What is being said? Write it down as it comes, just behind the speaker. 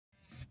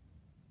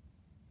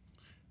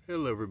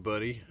Hello,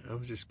 everybody. I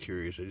was just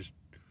curious. I just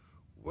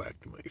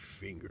whacked my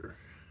finger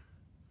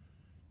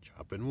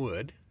chopping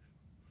wood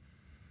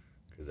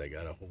because I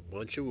got a whole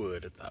bunch of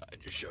wood. I thought I'd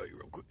just show you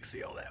real quick.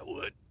 See all that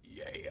wood?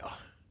 Yeah.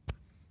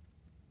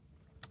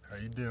 How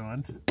you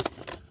doing?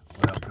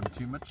 Welcome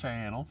to my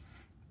channel.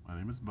 My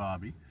name is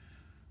Bobby.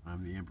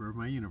 I'm the emperor of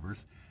my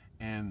universe.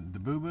 And the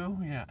boo-boo,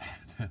 yeah,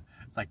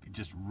 it's like it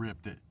just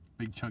ripped it.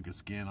 Big chunk of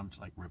skin. I'm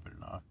just like ripping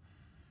it off.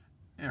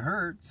 It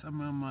hurts.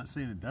 I'm not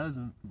saying it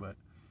doesn't, but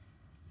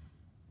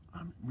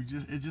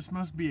it just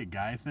must be a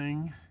guy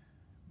thing,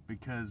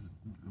 because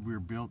we're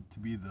built to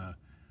be the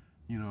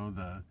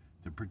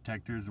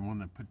protectors, the one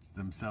that puts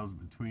themselves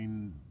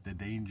between the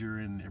danger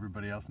and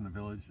everybody else in the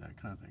village, that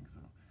kind of thing. So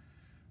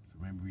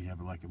maybe we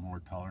have like a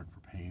more tolerant for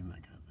pain,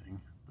 that kind of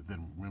thing. But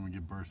then when we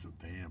give birth, so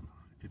damn,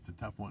 it's a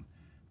tough one.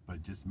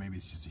 But just maybe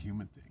it's just a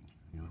human thing,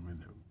 you know what I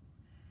mean?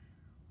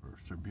 Or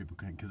certain people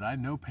can, because I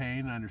know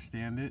pain, I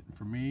understand it.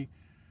 For me,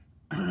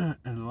 and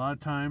a lot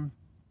of time,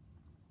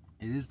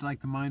 it is like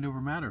the mind over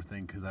matter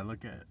thing, because I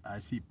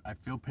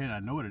feel pain, I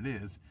know what it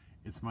is.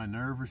 It's my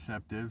nerve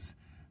receptives,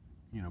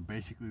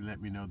 basically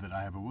let me know that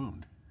I have a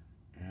wound.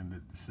 And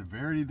the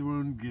severity of the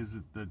wound gives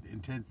it the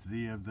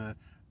intensity of the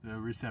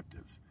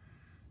receptives.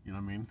 You know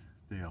what I mean?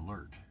 They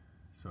alert.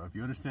 So if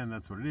you understand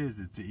that's what it is,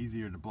 it's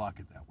easier to block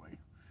it that way.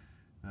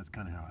 That's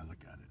kind of how I look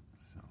at it.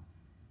 So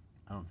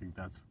I don't think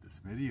that's what this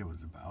video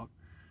is about.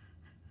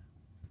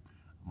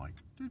 I'm like,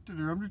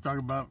 I'm just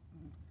talking about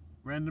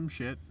random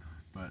shit,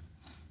 but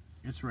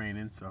it's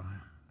raining, so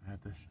I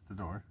had to shut the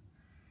door.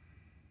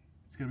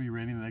 It's going to be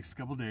raining the next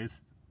couple days.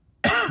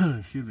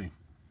 Excuse me.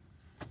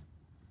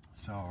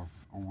 So,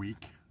 a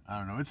week. I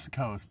don't know. It's the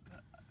coast.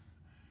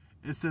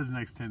 It says the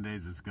next 10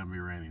 days it's going to be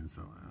raining,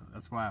 so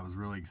that's why I was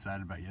really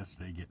excited about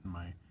yesterday getting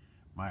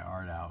my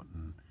art out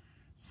and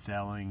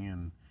selling.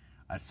 And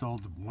I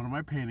sold one of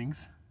my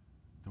paintings,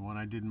 the one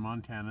I did in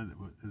Montana, that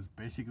was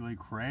basically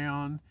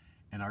crayon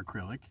and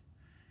acrylic.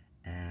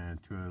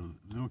 And to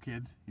a little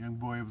kid, young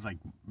boy, it was like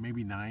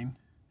maybe 9.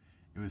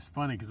 It was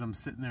funny because I'm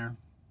sitting there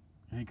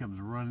and he comes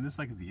running. This is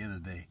like at the end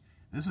of the day.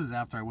 This was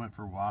after I went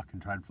for a walk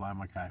and tried flying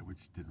my kite, which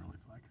didn't really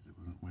fly because it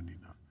wasn't windy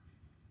enough.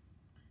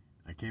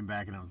 I came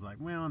back and I was like,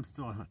 well,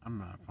 I'm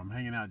not. If I'm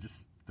hanging out,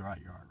 just throw out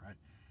your art, right?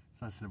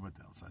 So I said, what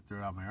the hell? So I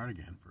threw out my art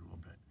again for a little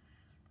bit.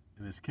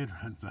 And this kid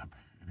runs up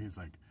and he's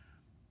like,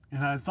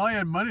 and I saw he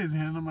had money in his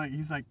hand.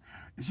 He's like,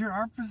 is your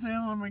art for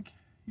sale? I'm like,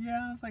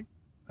 yeah. I was like,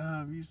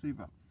 usually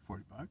about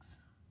 $40.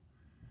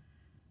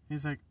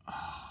 He's like,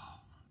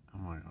 oh.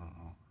 I'm like,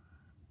 uh-oh.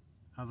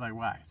 I was like,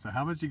 why? So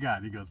how much you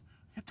got? He goes,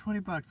 I got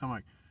 $20. I'm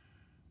like,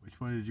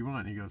 which one did you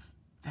want? He goes,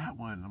 that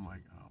one. I'm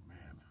like, oh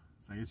man.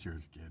 It's like, it's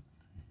yours, kid.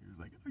 He was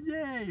like, oh,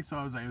 yay. So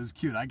I was like, it was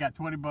cute. I got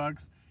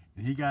 $20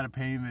 and he got a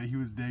painting that he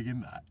was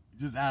digging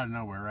just out of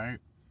nowhere, right?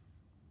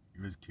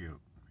 It was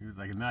cute. He was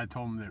like, and then I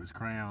told him that it was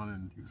crayon,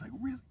 and he was like,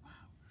 really? Wow.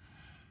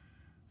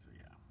 So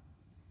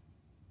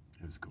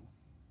yeah, it was cool.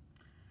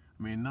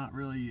 I mean, not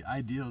really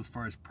ideal as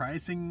far as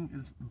pricing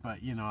is, but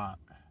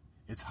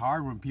it's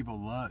hard when people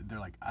they're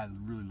like, I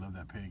really love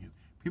that painting.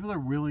 People are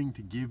willing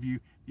to give you,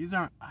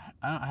 I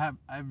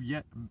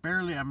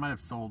might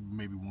have sold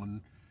maybe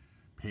one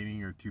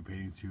painting or two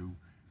paintings to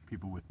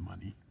people with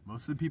money.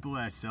 Most of the people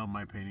that I sell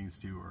my paintings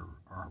to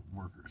are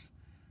workers.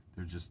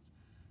 They're just,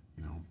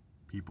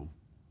 people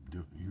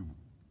who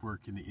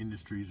work in the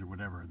industries or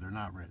whatever. They're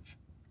not rich,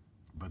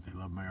 but they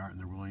love my art and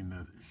they're willing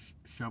to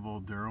shovel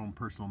their own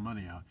personal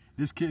money out.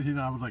 This kid,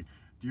 I was like,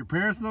 do your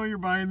parents know you're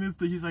buying this?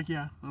 He's like,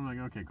 yeah. I'm like,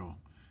 okay, cool.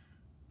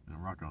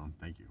 Rock on,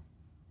 thank you.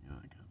 That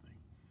kind of thing.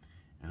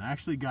 And I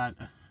actually got,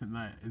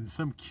 and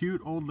some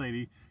cute old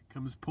lady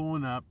comes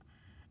pulling up,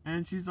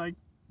 and she's like,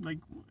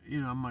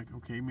 I'm like,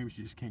 okay, maybe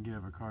she just can't get out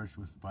of her car. She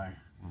wants to buy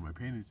one of my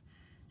paintings.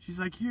 She's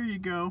like, here you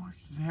go.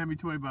 She's hand me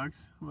 $20. I'm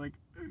like,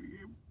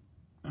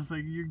 I was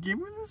like, you're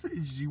giving this? Do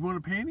you want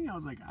a painting? I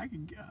was like, I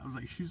was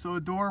like, she's so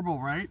adorable,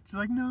 right? She's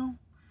like, no.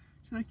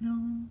 She's like,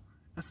 no,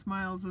 a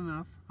smile's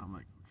enough. I'm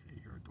like,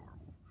 okay, you're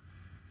adorable,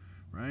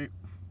 right?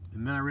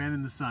 And then I ran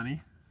into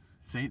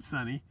Saint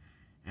Sunny,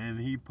 and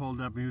he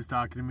pulled up and he was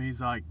talking to me. He's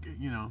like,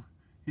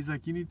 he's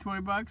like, you need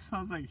 $20? I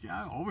was like,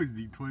 yeah, I always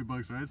need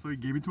 $20, right? So he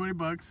gave me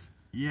 $20.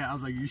 Yeah, I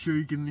was like, you sure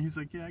you can? He's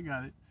like, yeah, I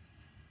got it.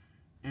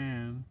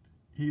 And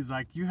he's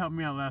like, you helped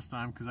me out last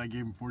time, because I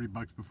gave him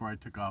 $40 before I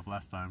took off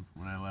last time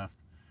when I left.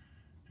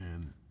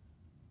 And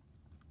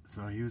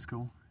so he was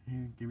cool.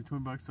 He gave me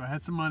 $20. So I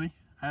had some money.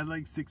 I had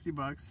like $60.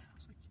 I was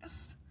like,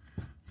 yes.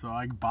 So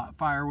I bought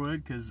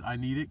firewood because I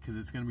need it, because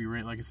it's going to be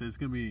rain. Like I said, it's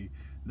going to be,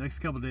 next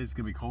couple of days it's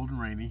going to be cold and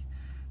rainy.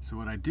 So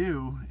what I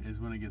do is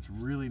when it gets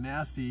really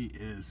nasty,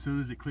 as soon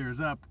as it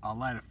clears up, I'll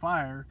light a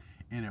fire,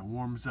 and it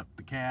warms up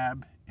the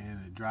cab, and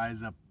it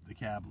dries up the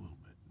cab a little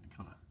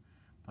bit.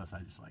 Plus I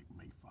just like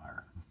make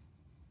fire.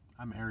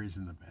 I'm Aries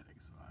in the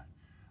Vedic, so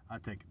I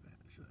take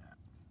advantage of that.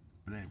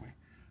 But anyway,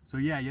 so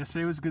yeah,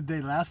 yesterday was a good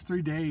day. Last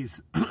 3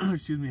 days,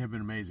 excuse me, have been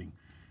amazing.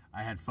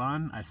 I had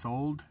fun. I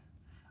sold.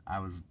 I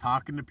was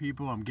talking to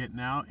people. I'm getting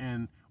out,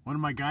 and one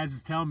of my guys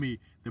is telling me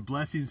the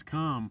blessings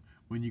come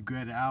when you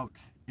get out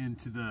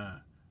into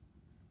the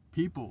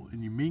people,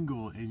 and you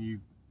mingle, and you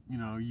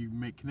know, you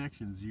make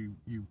connections.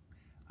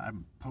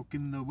 I'm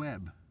poking the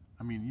web.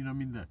 I mean, you know what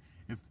I mean?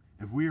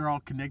 If we are all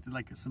connected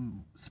like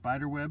some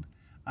spider web,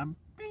 I'm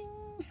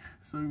bing.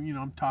 So, you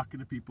know, I'm talking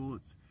to people.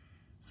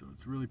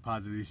 It's really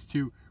positive. These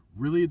two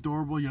really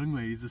adorable young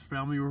ladies. This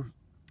family were,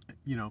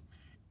 you know,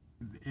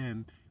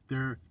 and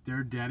their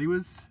daddy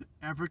was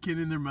African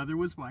and their mother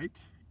was white,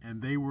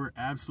 and they were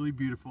absolutely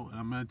beautiful. And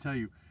I'm going to tell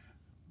you,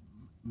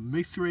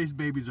 mixed race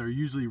babies are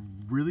usually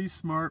really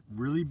smart,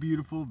 really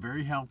beautiful,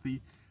 very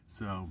healthy.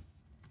 So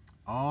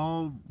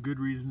all good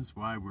reasons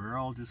why we're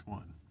all just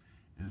one,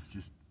 and it's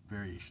just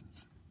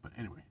variations. But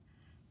anyway,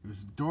 it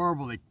was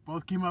adorable. They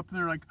both came up and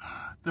they're like,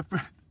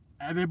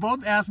 and they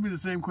both asked me the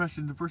same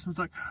question. The first one's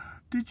like,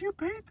 "Did you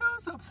paint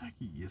those?" I was like,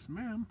 "Yes,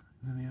 ma'am."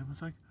 And then the other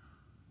one's like,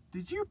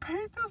 "Did you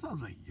paint those?" I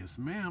was like, "Yes,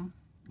 ma'am."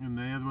 And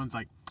the other one's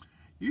like,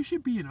 "You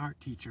should be an art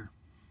teacher.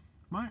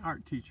 My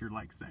art teacher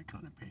likes that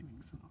kind of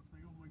paintings." And I was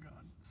like, "Oh my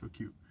God, so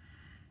cute."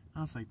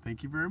 I was like,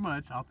 "Thank you very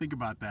much. I'll think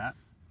about that."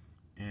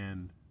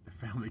 And the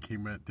family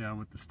came right down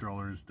with the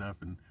stroller and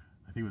stuff, and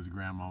I think it was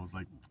grandma was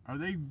like, "Are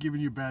they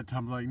giving you a bad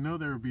time?" I'm like, "No,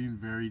 they were being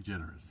very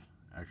generous,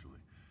 actually,"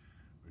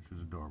 which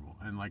was adorable.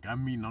 And like,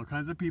 I'm meeting all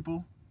kinds of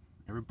people.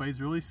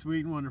 Everybody's really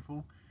sweet and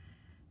wonderful,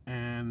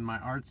 and my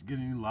art's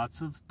getting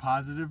lots of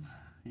positive,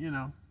 you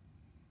know.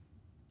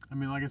 I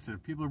mean, like I said,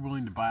 if people are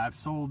willing to buy, I've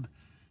sold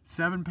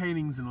 7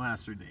 paintings in the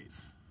last 3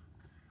 days,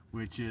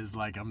 which is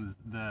like, I'm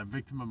the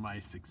victim of my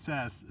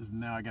success is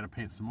now I got to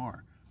paint some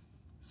more.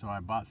 So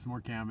I bought some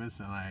more canvas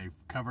and I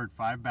covered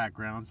 5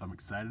 backgrounds. I'm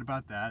excited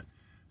about that.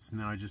 So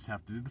now I just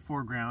have to do the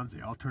foregrounds.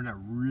 They all turned out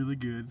really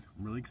good.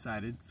 I'm really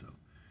excited. So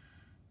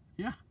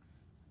yeah.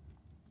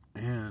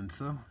 And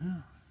so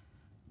yeah,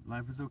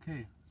 life is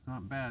okay. It's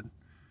not bad.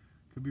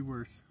 Could be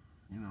worse.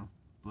 You know,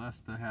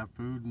 blessed to have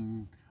food,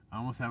 and I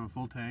almost have a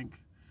full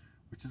tank,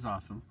 which is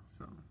awesome.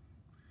 So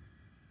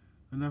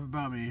enough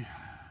about me.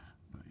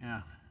 But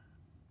yeah,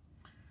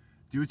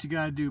 do what you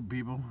gotta do,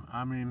 people.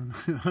 I mean,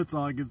 that's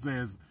all I can say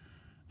is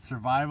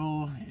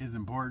survival is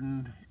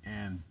important,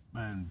 and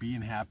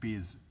being happy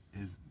is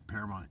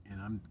paramount. And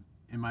I'm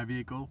in my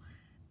vehicle,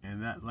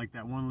 and that, like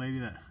that one lady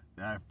that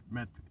I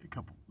met a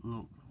couple, 3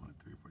 or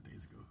 4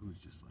 days ago, who was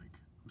just like,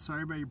 "I'm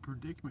sorry about your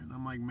predicament." And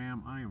I'm like,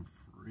 "Ma'am, I am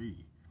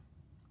free.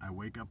 I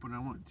wake up when I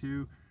want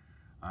to.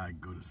 I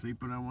go to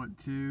sleep when I want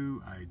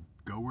to. I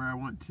go where I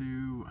want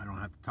to. I don't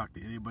have to talk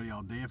to anybody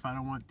all day if I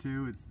don't want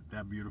to." It's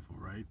that beautiful,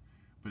 right?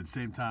 But at the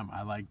same time,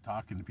 I like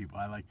talking to people.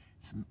 I like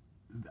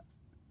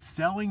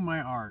selling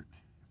my art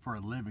for a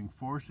living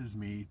forces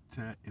me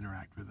to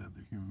interact with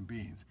other human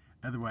beings.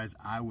 Otherwise,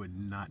 I would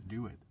not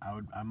do it.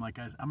 I'm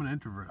an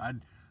introvert.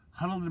 I'd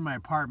huddled in my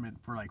apartment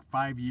for like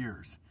 5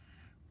 years,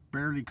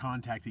 barely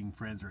contacting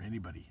friends or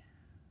anybody.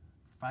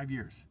 5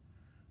 years.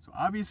 So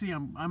obviously,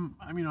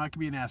 I could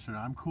be an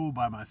astronaut. I'm cool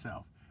by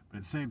myself. But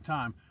at the same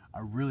time, I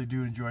really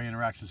do enjoy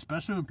interactions,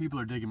 especially when people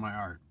are digging my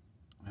art.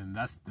 And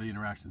that's the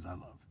interactions I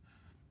love.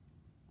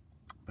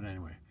 But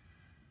anyway.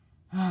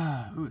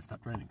 Ooh, it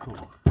stopped raining.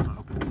 Cool. I'm gonna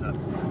open this up.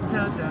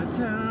 Ta ta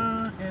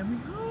ta, and we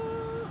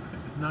go.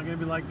 It's not gonna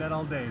be like that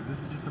all day.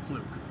 This is just a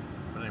fluke.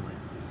 But anyway,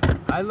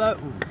 I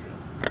love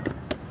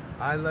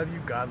you.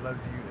 God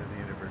loves you, and the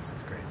universe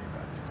is crazy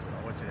about you. So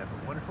I want you to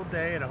have a wonderful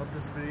day, and I hope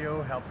this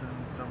video helped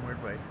in some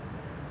weird way.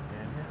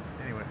 And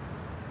yeah, anyway,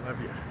 love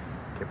you.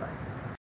 Okay, bye.